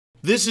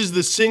This is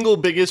the single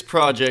biggest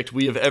project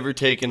we have ever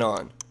taken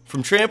on.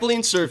 From trampoline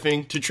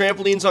surfing, to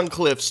trampolines on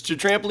cliffs, to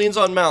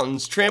trampolines on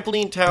mountains,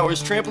 trampoline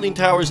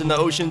towers in the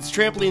oceans,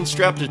 trampolines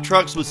strapped to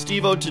trucks with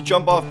Steve-O to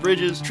jump off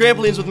bridges,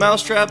 trampolines with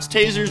mousetraps,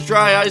 tasers,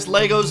 dry ice,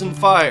 Legos, and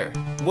fire.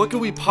 What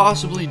could we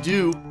possibly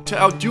do to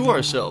outdo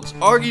ourselves?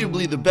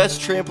 Arguably the best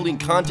trampoline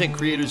content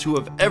creators who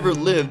have ever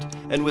lived,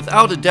 and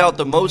without a doubt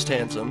the most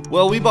handsome.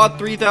 Well, we bought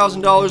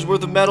 $3,000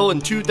 worth of metal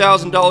and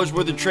 $2,000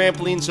 worth of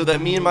trampoline so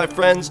that me and my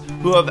friends,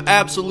 who have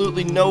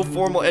absolutely no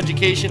formal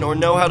education or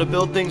know how to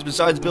build things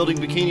besides building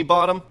Bikini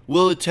Bottom,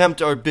 will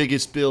attempt our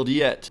biggest build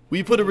yet.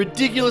 We put a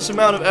ridiculous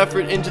amount of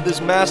effort into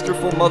this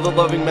masterful,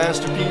 mother-loving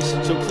masterpiece,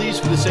 so please,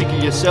 for the sake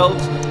of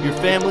yourselves, your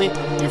family,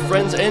 your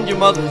friends, and your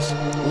mothers,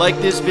 like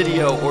this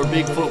video or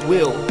Bigfoot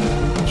will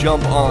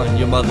jump on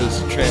your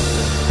mother's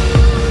trampoline.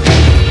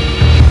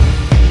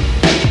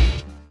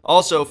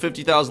 Also,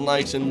 50,000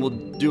 likes and we'll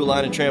do a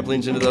line of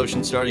trampolines into the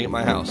ocean starting at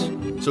my house.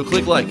 So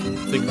click like,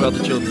 think about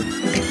the children.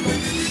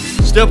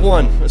 Step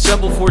 1,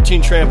 assemble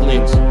 14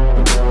 trampolines.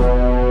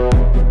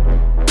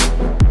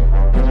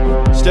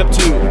 Step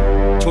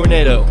 2,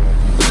 tornado.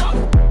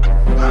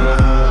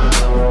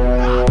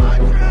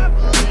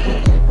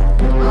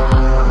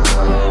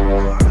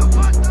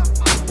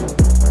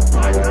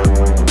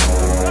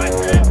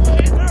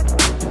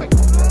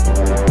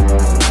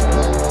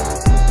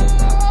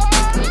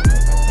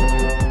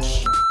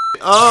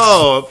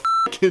 Oh,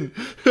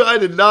 I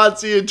did not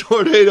see a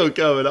tornado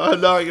coming.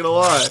 I'm not gonna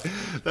lie.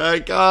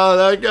 That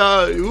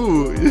guy,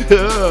 ooh,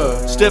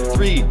 yeah. Step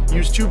 3,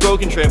 use 2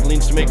 broken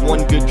trampolines to make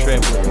 1 good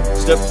trampoline.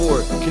 Step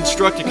 4,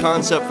 construct a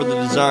concept for the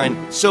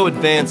design so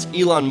advanced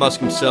Elon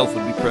Musk himself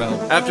would be proud.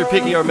 After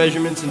picking our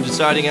measurements and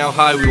deciding how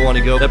high we want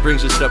to go, that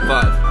brings us step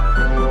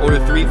 5. Order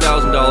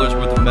 $3,000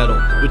 worth of metal,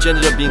 which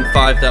ended up being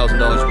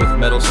 $5,000 worth of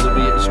metal,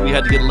 so we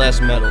had to get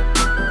less metal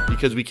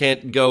because we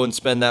can't go and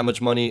spend that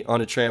much money on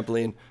a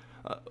trampoline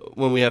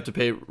when we have to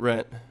pay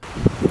rent.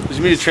 Did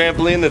you meet a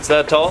trampoline that's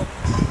that tall?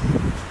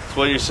 It's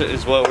what you're.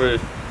 It's what we're.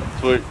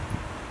 It's what.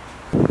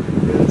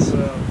 It's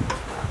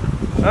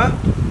huh?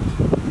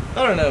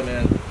 I don't know,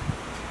 man.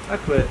 I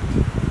quit.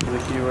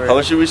 How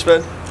much did we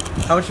spend?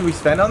 How much did we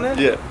spend on this?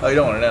 Yeah. Oh, you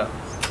don't want to know.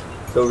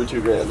 It's over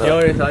 $2 grand. You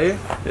want me to tell you?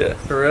 Yeah.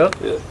 For real?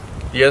 Yeah.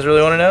 You guys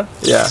really want to know?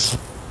 Yeah.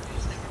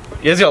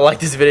 You guys gotta like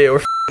this video. We're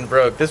f***ing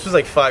broke. This was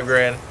like $5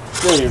 grand.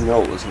 No,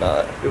 no, it was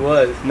not. It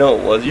was. No,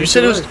 it was. You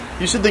said it was.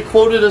 You said they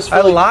quoted us for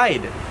I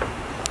lied.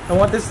 I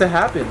want this to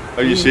happen.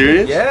 Are you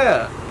serious?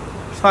 Yeah.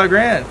 It's $5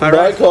 grand.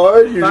 My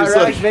card? You're 5 just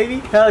racks, like... baby.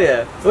 Hell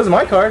yeah. It was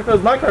my card. If it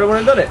was my card, I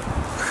wouldn't have done it.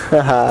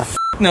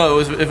 No,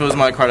 if it was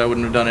my card, I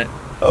wouldn't have done it.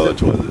 How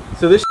much was it?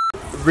 So this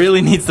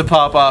really needs to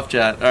pop off,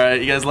 chat.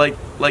 Alright, you guys like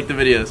the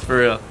videos, for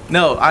real.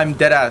 No, I'm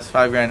dead ass,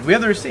 $5 grand. We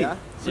have the receipt.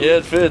 Yeah,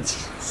 it fits.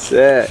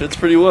 Sick. It fits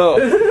pretty well.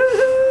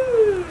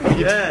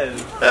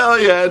 Yes. Hell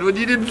yeah, Edwin,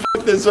 you didn't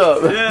f this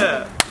up.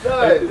 Yeah.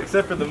 Nice.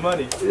 Except for the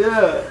money.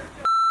 Yeah.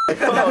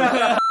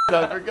 Oh,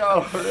 I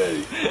forgot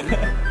already.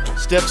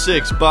 Step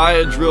 6, buy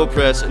a drill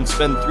press and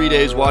spend 3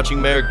 days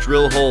watching Merrick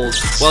drill holes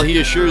while he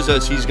assures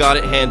us he's got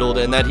it handled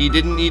and that he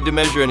didn't need to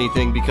measure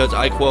anything because,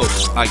 I quote,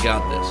 I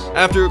got this.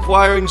 After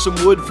acquiring some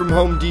wood from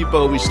Home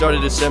Depot, we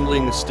started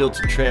assembling the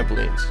Stilted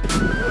Trampolines.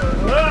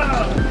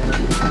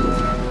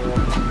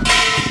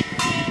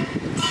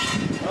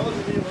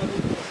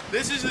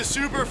 This is the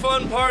super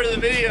fun part of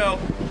the video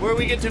where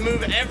we get to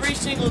move every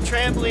single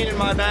trampoline in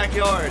my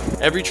backyard.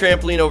 Every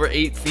trampoline over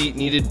 8 feet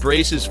needed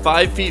braces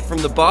 5 feet from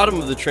the bottom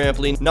of the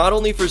trampoline, not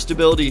only for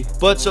stability,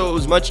 but so it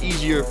was much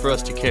easier for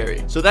us to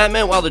carry. So that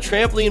meant while the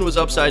trampoline was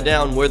upside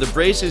down, where the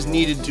braces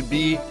needed to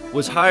be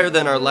was higher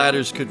than our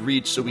ladders could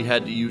reach, so we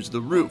had to use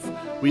the roof.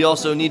 We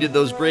also needed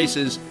those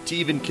braces to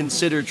even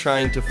consider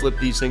trying to flip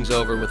these things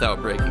over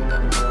without breaking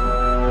them.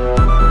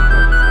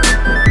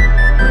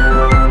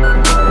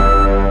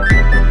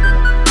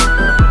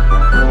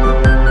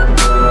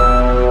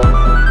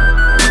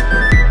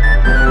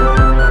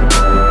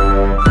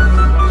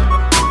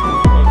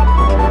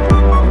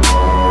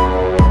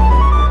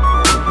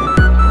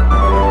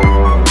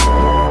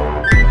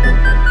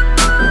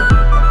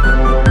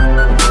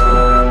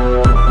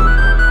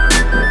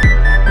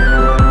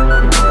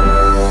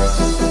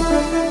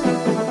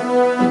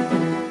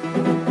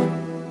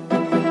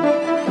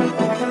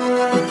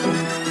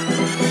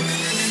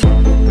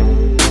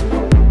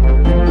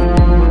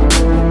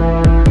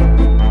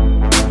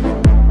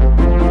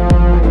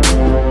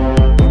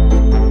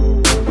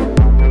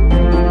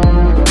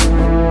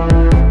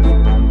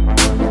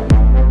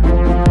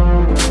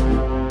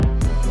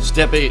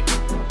 Step 8,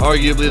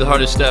 arguably the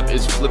hardest step,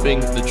 is flipping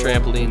the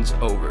trampolines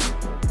over.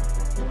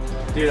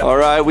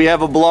 Alright, we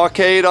have a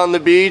blockade on the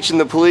beach and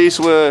the police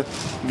were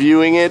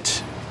viewing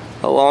it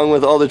along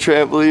with all the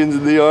trampolines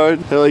in the yard.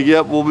 They're like,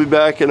 yep, we'll be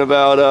back in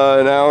about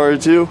an hour or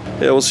 2.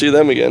 Yeah, we'll see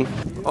them again.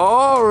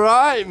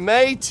 Alright,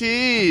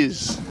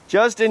 mateys.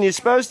 Justin, you're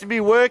supposed to be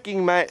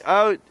working, mate.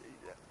 Oh.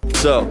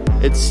 So,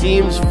 it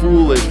seems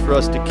foolish for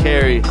us to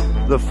carry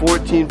the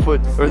 14-foot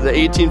or the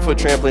 18-foot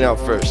trampoline out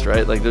first,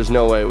 right? Like there's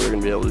no way we're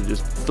gonna be able to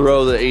just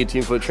throw the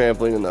 18-foot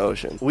trampoline in the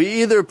ocean. We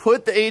either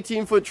put the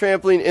 18-foot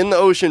trampoline in the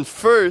ocean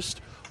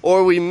first,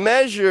 or we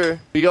measure,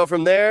 we go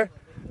from there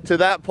to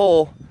that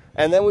pole,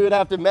 and then we would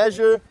have to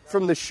measure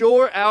from the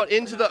shore out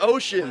into the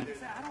ocean.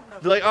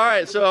 Like, all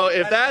right, so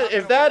if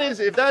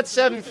that's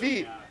 7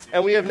 feet,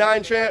 and we have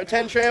 10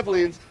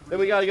 trampolines, then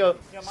we gotta go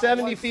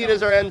 70 feet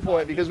as our end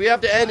point, because we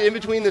have to end in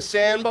between the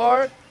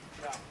sandbar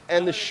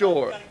and the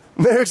shore.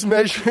 Merrick's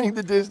measuring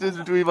the distance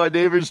between my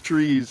neighbor's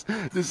trees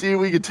to see if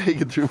we could take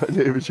it through my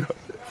neighbor's yard.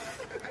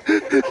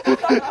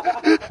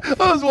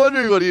 I was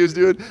wondering what he was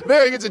doing.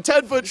 Merrick, it's a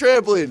 10-foot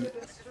trampoline.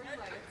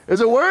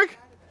 Does it work?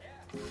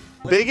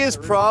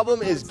 Biggest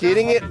problem is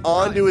getting it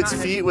onto its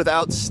feet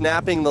without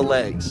snapping the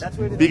legs.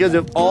 Because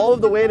if all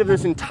of the weight of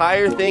this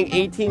entire thing,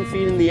 18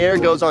 feet in the air,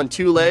 goes on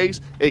 2 legs,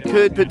 it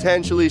could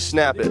potentially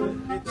snap it.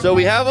 So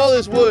we have all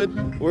this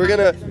wood. We're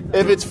gonna,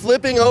 if it's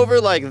flipping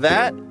over like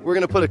that, we're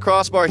gonna put a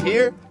crossbar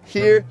here,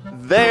 here,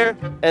 there,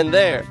 and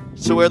there.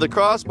 So where the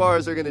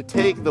crossbars are gonna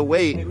take the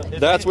weight,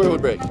 that's where it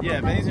would break. Yeah,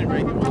 if anything's gonna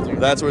break, it will.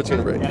 That's where it's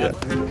gonna break, yeah.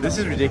 This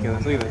is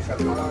ridiculous, look at this.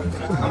 I'm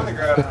gonna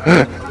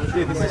grab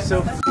dude, this is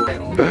so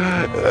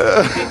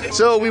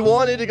So we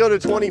wanted to go to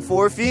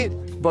 24 feet,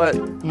 but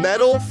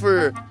metal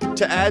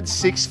to add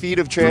 6 feet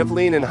of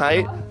trampoline in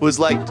height was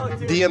like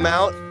the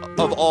amount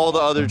of all the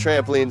other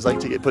trampolines like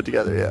to get put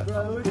together, yeah.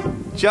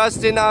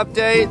 Just an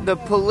update, the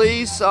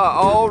police are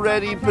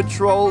already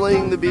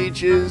patrolling the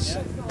beaches,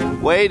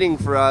 waiting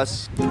for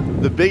us.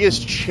 The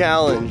biggest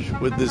challenge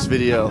with this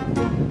video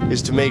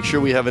is to make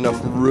sure we have enough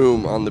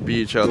room on the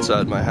beach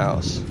outside my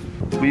house.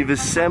 We've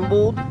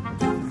assembled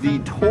the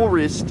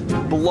tourist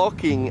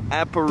blocking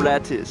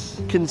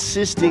apparatus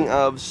consisting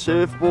of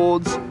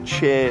surfboards,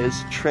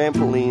 chairs,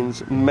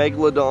 trampolines,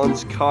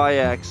 megalodons,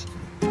 kayaks,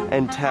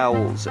 and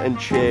towels and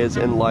chairs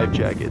and life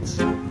jackets,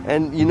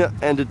 and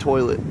and a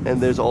toilet.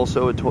 And there's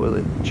also a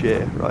toilet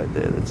chair right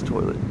there. That's a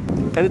toilet,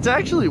 and it's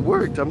actually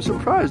worked. I'm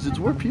surprised. It's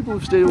worked. People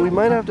have stayed. We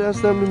might have to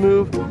ask them to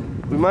move.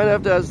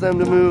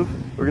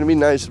 We're gonna be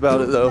nice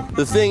about it though.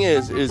 The thing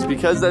is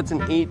because that's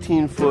an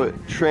 18-foot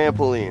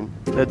trampoline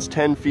that's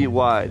 10 feet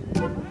wide,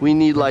 we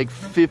need like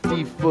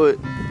 50-foot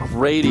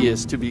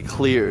radius to be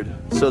cleared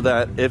so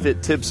that if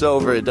it tips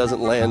over, it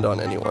doesn't land on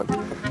anyone.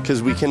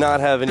 Because we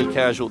cannot have any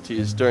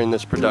casualties during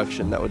this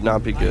production. That would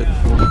not be good.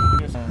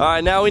 All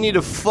right, now we need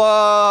to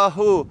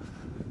flip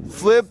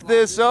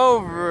this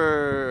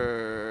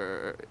over.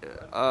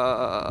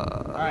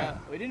 All right,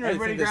 we didn't really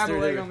think this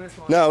through. On this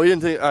one. No, we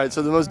didn't think. All right,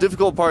 so the most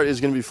difficult part is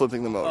going to be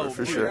flipping them over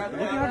for sure.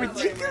 Look how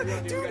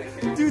ridiculous,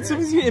 dude!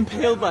 Somebody's getting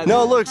impaled by that.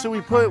 No, look. So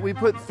we put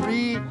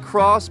 3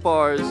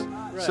 crossbars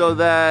so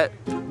that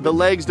the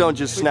legs don't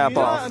just snap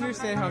off. Do you not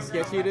understand how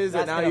sketchy it is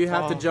that now you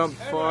have to jump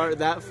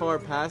that far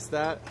past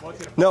that?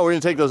 No, we're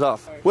gonna take those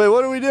off. Wait,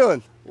 what are we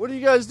doing? What do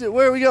you guys do?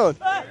 Where are we going?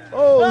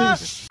 Holy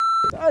sh!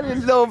 I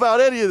didn't know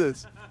about any of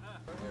this.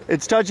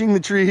 It's touching the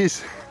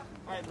trees.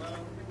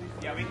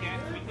 Yeah, we can.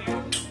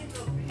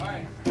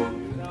 Alright.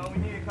 So we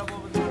need a couple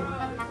of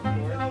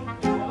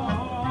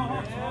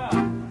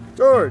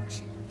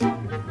George.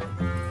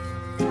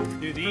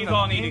 Dude, these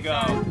all need to go.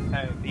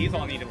 Hey, these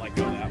all need to like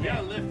go that way.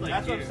 Yeah, lift like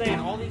that's what I'm saying.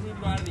 All these need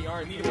to go out of the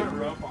yard. We need to put a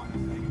rope on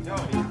this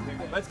thing.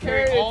 No. Let's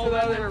carry it all the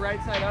other right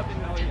side up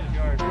and all in the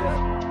yard.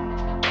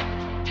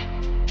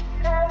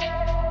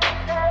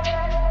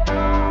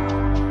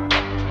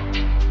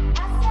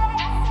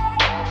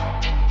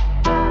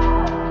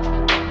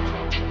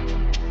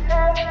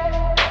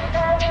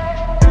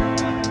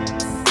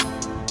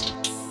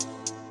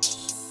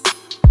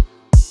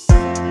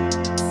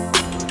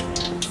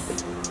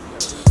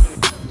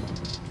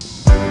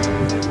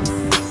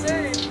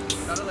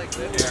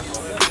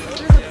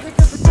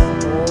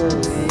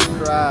 Holy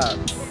crap.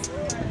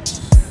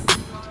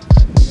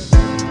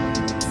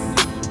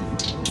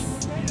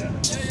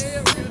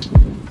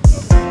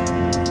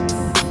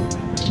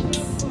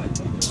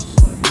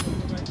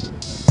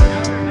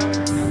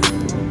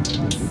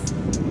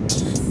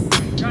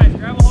 Guys,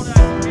 grab a hold of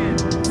that hand.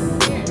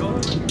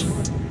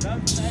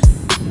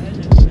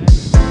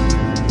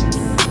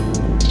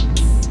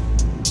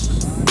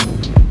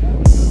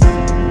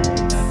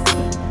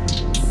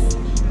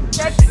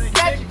 Catch it!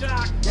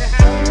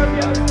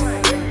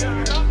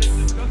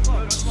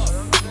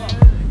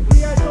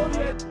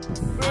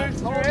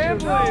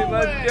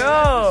 Let's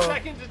go!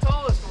 Second to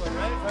tallest one,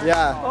 right?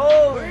 Yeah.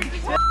 Holy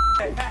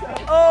shit!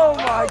 Oh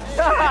my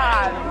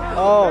god!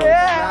 Oh.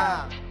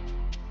 Yeah!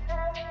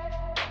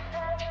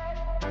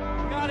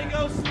 Gotta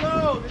go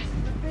slow. This is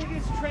the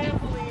biggest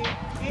trampoline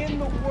in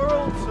the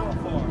world so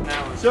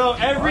far. So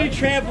every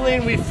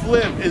trampoline we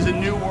flip is a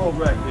new world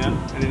record.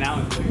 Yeah, and an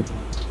Allen's biggest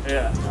one.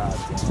 Yeah.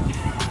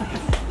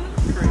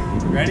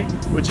 Ready?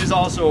 Which is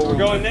also We're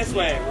going this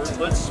way.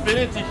 Let's spin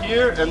it to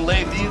here and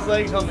lay these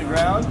legs on the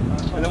ground,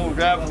 and then we'll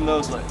grab from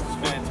those legs.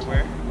 Spin it to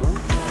where?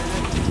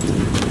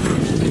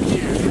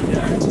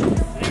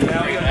 And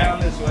now we go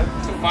down this way.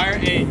 So fire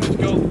 8. Let's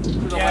go.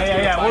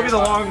 Yeah. We'll be the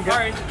long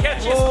guy. Alright,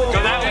 catch it. Go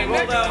that way.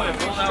 Roll that way.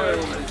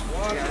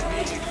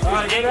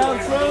 Alright, go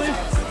down slowly.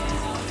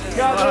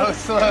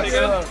 Slow.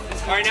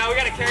 Alright, now we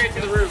gotta carry it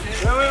to the roof.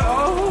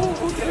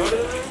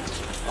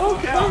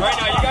 Okay. Alright,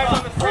 now you guys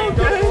on the frame.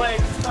 Go to the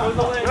legs.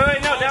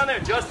 Wait, no, down there.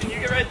 Justin, you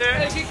get right there.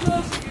 Hey, get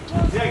closer, get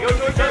closer. Yeah, go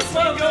towards the roof.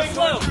 Slow, go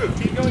slow.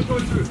 Keep going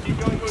towards the roof. Keep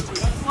going towards the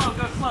roof.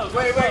 Go slow.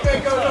 Wait, go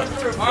towards the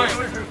roof. Alright.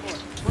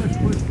 Push.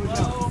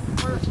 Oh,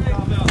 perfect.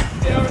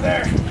 Get over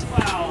there.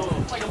 Wow,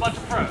 it's like a bunch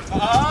of pros.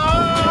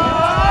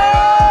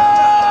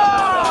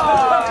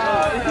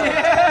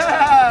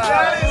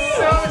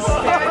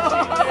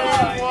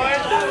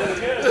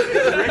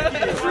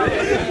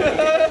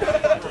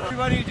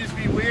 Everybody just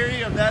be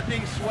weary of that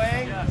thing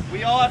swaying. Yes.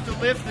 We all have to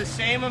lift the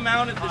same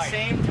amount at the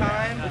same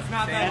time. It's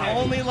not that and heavy.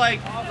 only like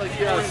a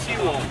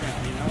seawall.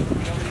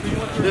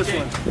 This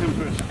one.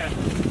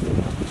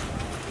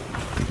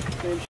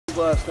 Same shit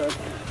last time.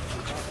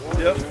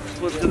 Yep.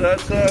 Flip to that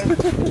side.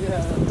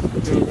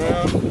 Go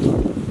around.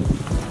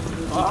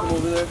 Come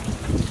over there.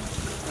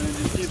 And it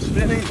just keeps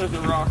spinning. There's a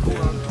rock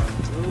one.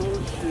 Oh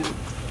shit.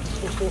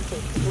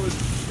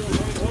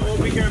 Oh,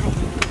 be careful.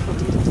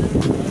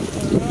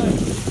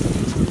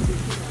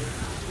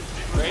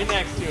 Right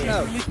next to it.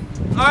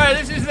 Alright,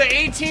 this is the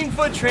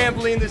 18-foot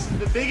trampoline. This is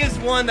the biggest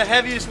one, the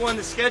heaviest one,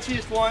 the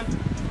sketchiest one.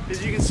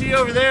 As you can see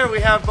over there, we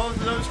have both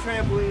of those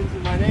trampolines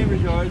in my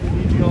neighbor's yard that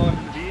need to go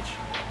onto the beach.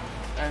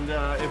 And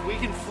if we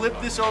can flip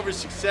this over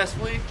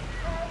successfully,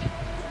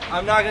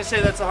 I'm not going to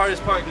say that's the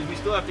hardest part because we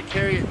still have to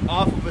carry it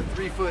off of a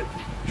 3-foot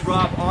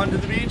drop onto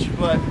the beach,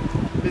 but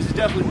this is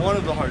definitely one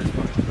of the hardest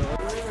parts.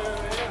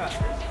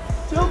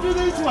 Tilt her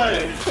this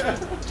way!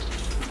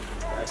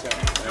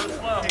 Go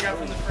slow. Pick up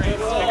from the frame.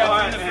 Pick up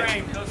from the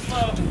frame. Go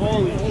slow.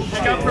 Holy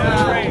Pick up from the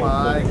frame.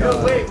 My Yo,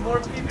 God. wait, more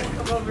people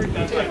come over here.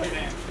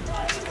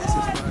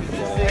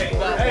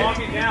 Walk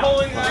it down.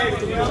 Pulling that.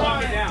 Hey, you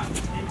walk it down.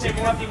 You take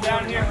one thing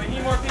down here. We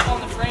need more people on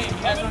the frame. You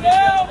guys don't need to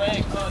go away.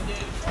 Oh,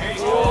 dude. There you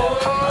go.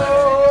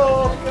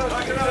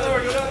 Go down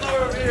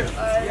lower over here.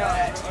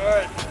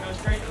 Alright. Go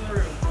straight to the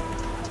roof.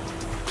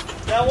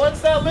 Now once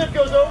that lift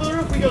goes over the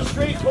roof, we go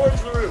straight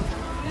towards the roof.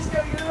 Just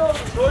gotta get it over.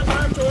 Towards the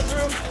roof, towards the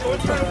roof,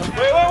 towards the roof.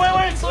 Wait.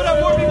 Slow down.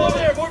 More people over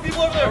there. More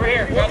people over there. Over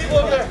here. More people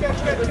over there.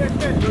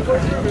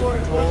 Towards the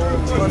roof.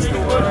 Towards the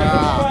roof.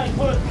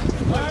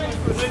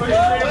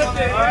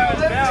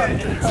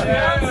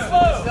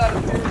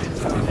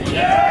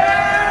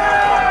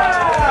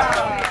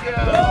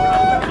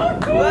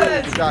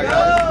 Let's go, guys.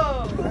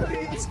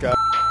 Let's go.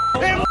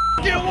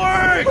 It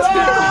worked!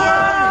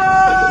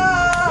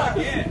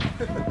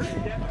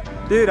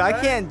 Dude, I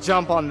can't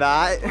jump on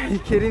that. Are you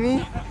kidding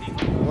me?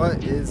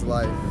 What is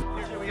life?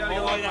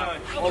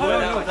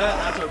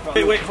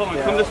 Hey, wait, hold on.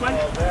 Come this way.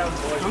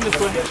 Come this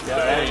way.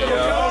 There you go.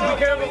 Be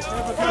careful.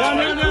 No.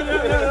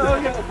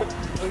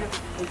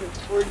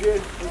 We're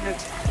good.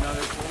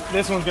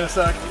 This one's gonna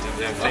suck.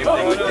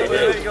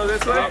 Go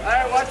this way.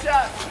 Alright, watch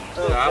out.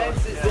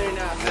 Fence is there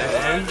now.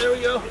 There we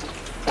go.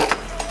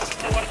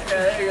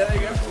 There you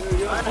go.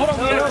 Hold on,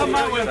 we gotta come my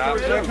way.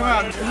 Come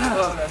out.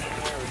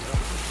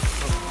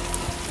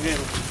 Okay,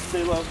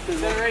 stay low.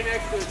 They're right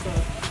next to us.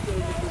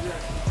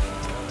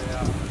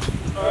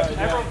 Alright,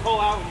 everyone pull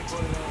out when you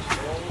put it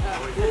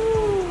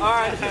on.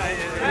 Alright.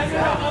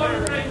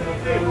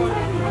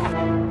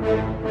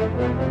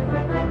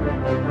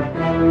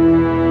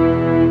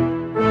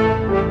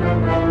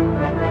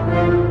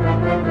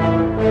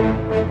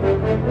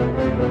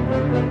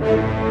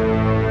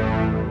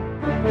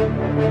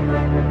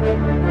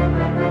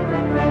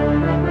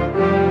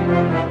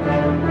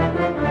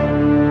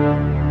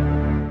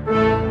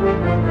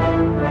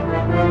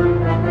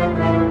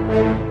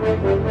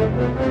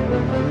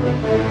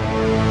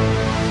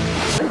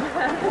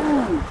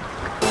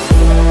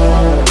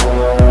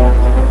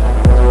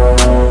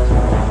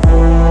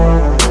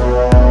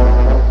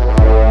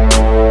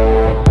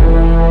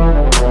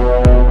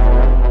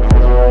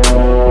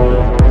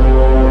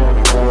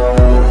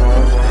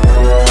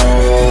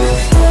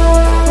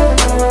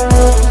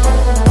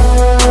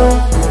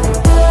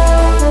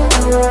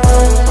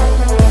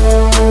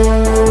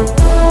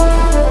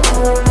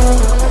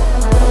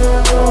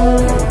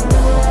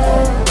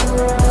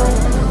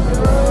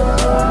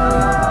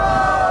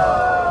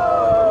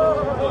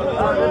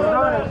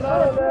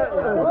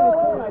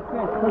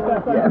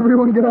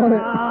 Everyone get on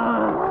it.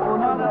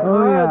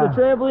 Oh yeah. The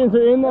trampolines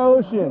are in the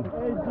ocean.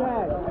 Hey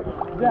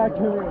Jack,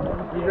 come here.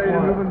 You ready to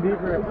move them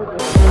deeper?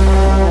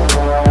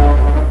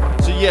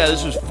 So yeah,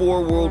 this was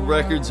 4 world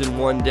records in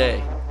one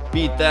day.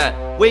 Beat that.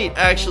 Wait,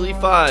 actually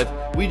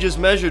 5. We just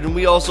measured and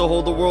we also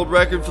hold the world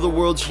record for the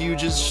world's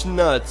hugest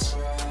schnuts.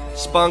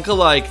 Spunk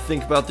alike,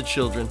 think about the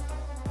children.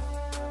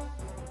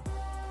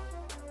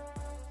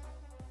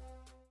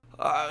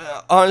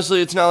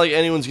 Honestly, it's not like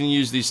anyone's gonna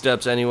use these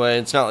steps anyway.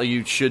 It's not like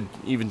you should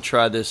even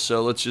try this,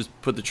 so let's just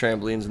put the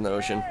trampolines in the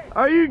ocean.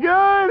 Are you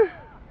good?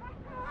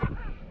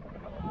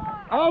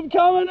 I'm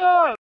coming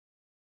up!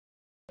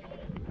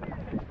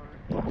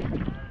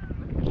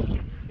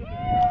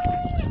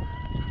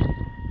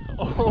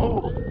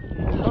 Oh!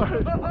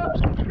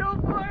 Go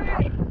for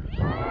it!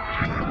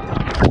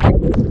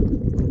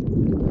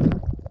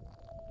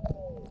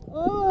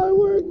 Oh, it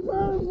worked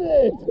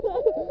perfect!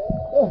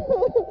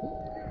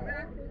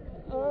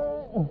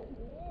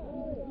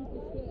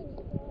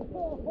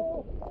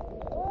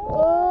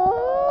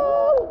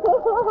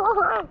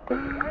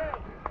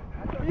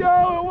 Yo,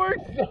 it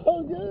works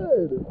so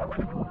good.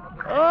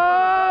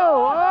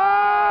 Oh!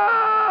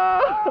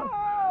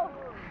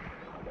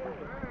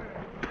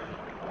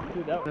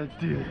 Let's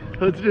do it.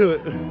 Let's do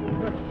it.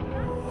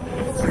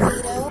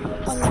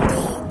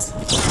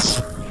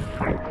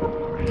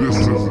 This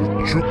is a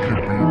Chucky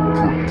Beat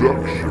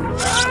production.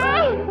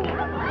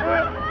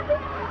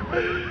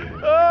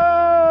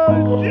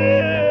 Oh, yeah!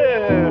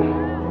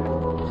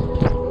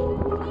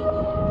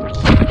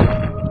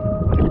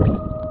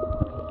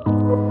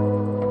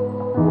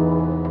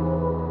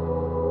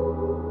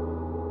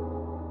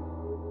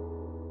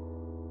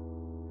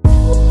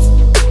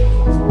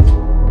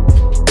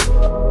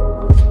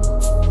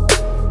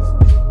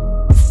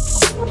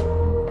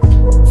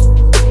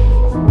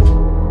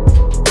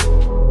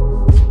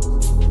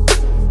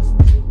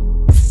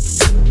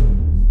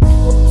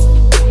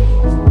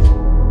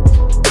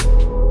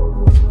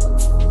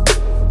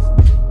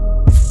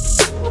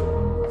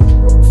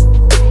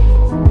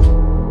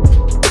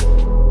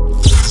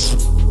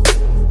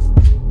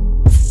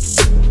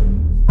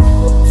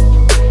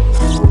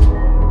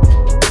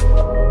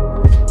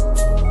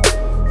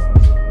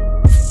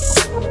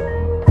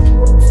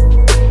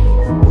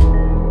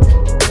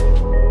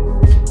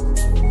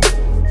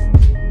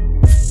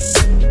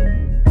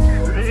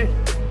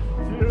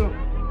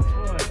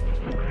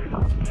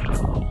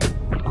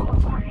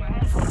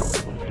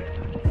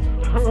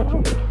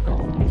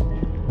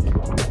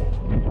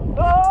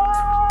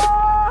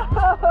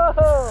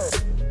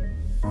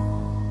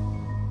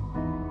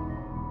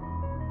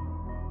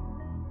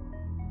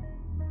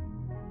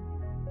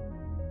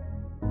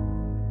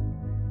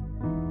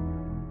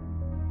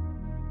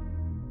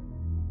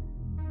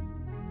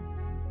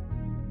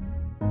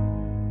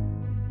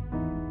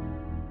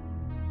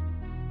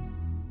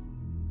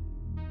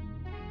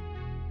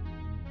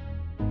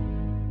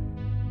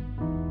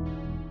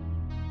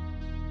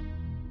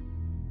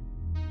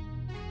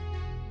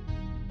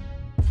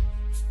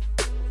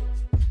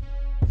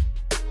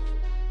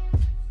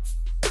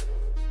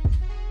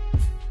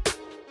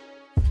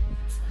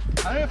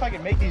 I don't know if I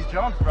can make these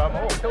jumps, bro. I'm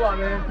old. Come on,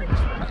 man.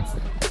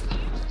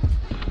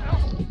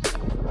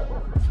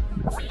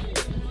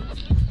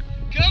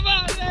 Come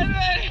on,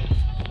 Evan!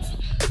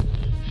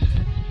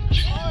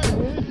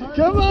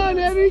 Come on,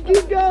 Eddie,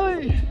 keep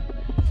going.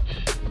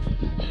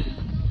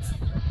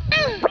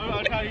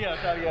 I'll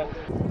try to go.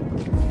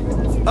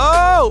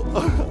 Oh!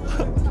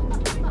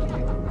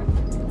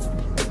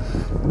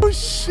 Oh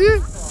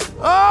shit!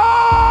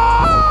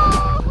 Oh!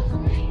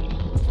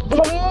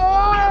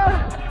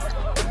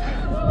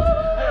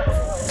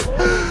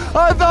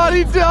 I thought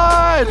he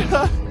died!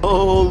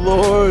 Oh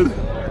Lord!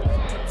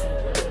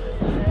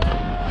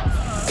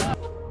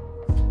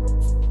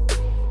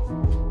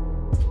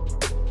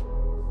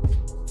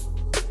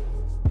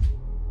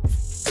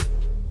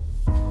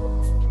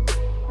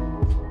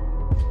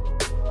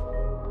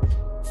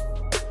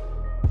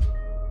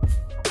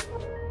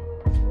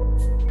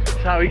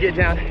 That's how we get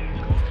down.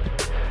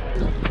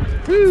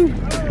 Woo.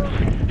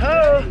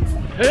 Oh.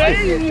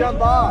 Hey.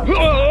 Jump off.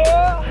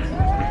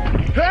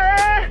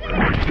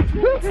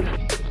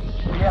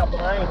 Yeah,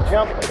 but I ain't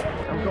jumping.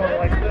 I'm going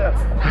like this.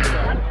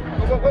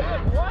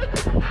 What?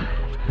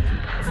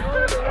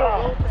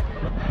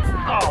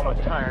 Oh, I'm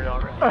tired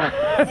already.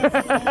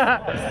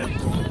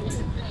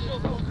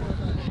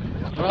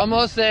 We're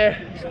almost there.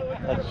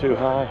 That's too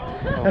high.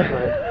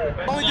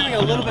 Only doing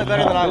a little bit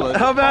better than I was.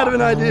 How bad of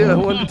an idea?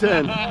 1 to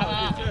 10.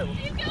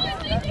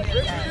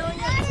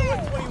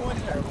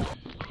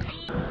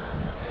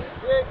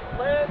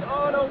 Land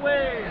on a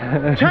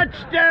wave.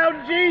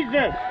 Touchdown,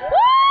 Jesus!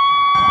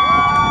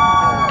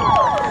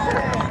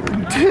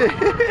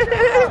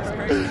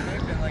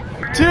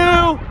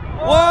 2,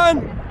 1,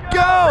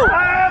 go!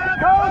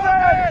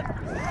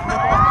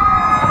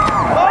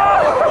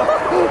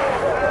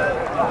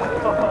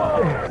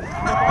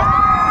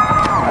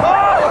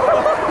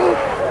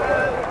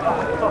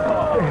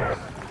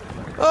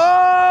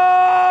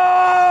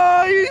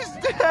 Oh, he's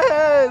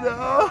dead!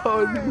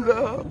 Oh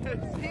no!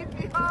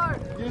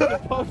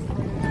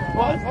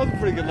 Well, that was a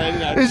pretty good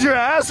landing. Is your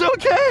ass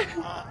okay?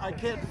 I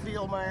can't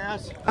feel my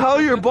ass. How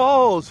are your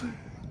balls?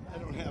 I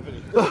don't have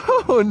any.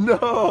 Oh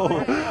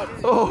no!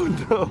 Oh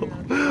no!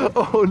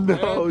 Oh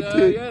no,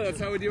 dude! Yeah, that's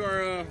how we do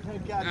our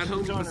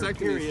at-home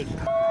vasectomies.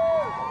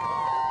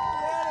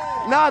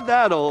 Not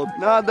that old.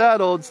 Not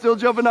that old. Still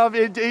jumping off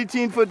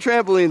 18-foot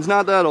trampolines.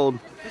 Not that old.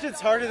 This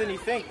shit's harder than you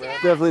think, bro.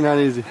 Definitely not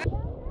easy.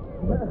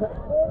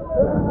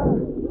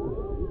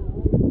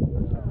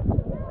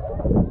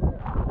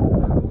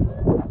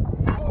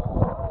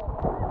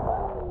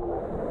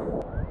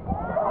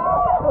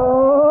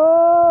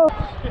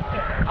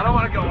 I don't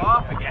want to go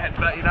off again,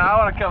 but you know, I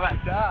want to come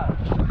back down.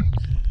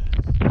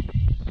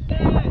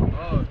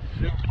 Oh,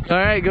 shit. All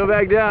right, go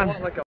back down. I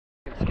want like a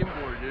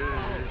skimboard,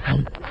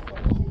 dude.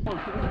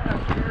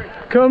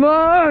 Come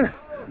on!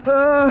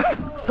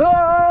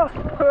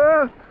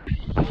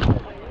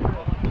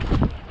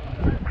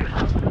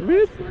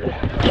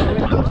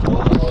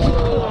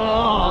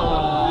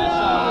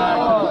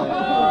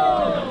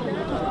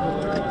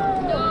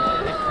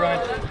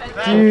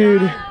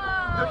 Dude.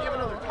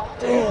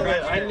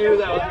 I knew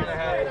that was gonna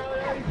happen.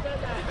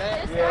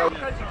 Yeah.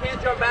 Because you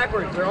can't jump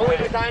backwards. They're only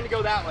designed to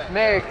go that way.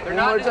 Nick, They're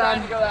not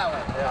designed to go that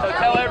way. So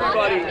tell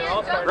everybody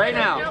right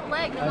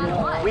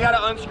now. We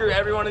gotta unscrew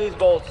every one of these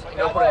bolts and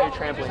go put a new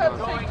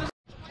trampoline on.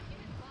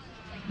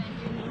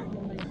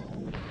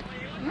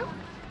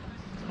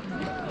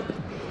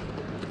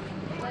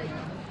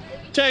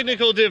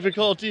 Technical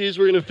difficulties.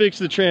 We're gonna fix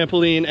the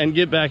trampoline and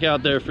get back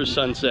out there for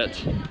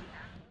sunset.